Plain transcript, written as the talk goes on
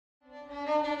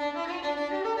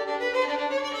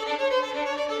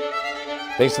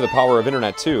Thanks to the power of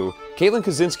internet too, Katelyn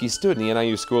Kozinski stood in the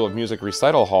NIU School of Music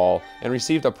recital hall and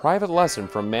received a private lesson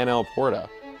from Manel Porta,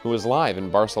 who was live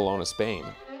in Barcelona, Spain.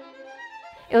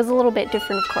 It was a little bit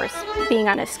different, of course, being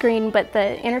on a screen, but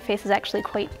the interface is actually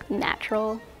quite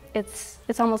natural.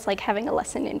 It's almost like having a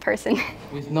lesson in person.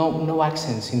 With no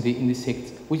accents in the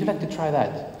sixth. Would you like to try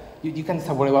that? You can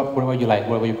start wherever you like,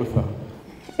 wherever you prefer.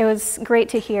 It was great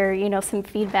to hear, some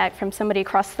feedback from somebody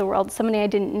across the world, somebody I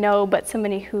didn't know, but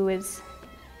somebody who is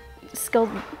skilled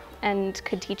and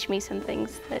could teach me some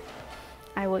things that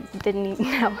I didn't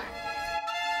even know.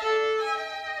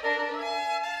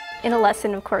 In a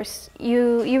lesson, of course,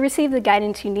 you receive the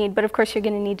guidance you need, but of course you're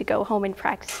going to need to go home and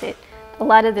practice it. A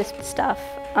lot of this stuff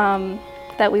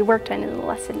that we worked on in the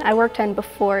lesson, I worked on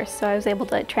before, so I was able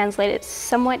to translate it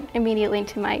somewhat immediately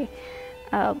into my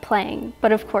playing.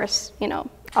 But of course,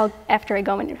 after I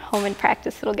go home and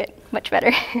practice, it'll get much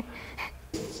better.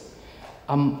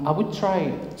 I would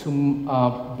try to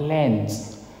blend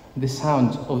the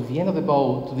sound of the end of the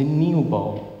bow to the new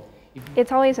bow.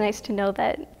 It's always nice to know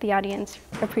that the audience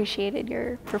appreciated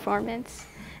your performance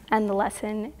and the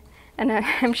lesson, and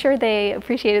I'm sure they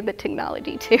appreciated the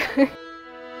technology too.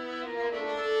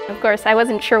 Of course, I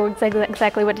wasn't sure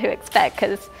exactly what to expect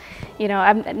because,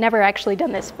 I've never actually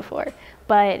done this before,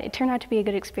 but it turned out to be a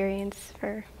good experience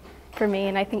for me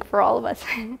and I think for all of us.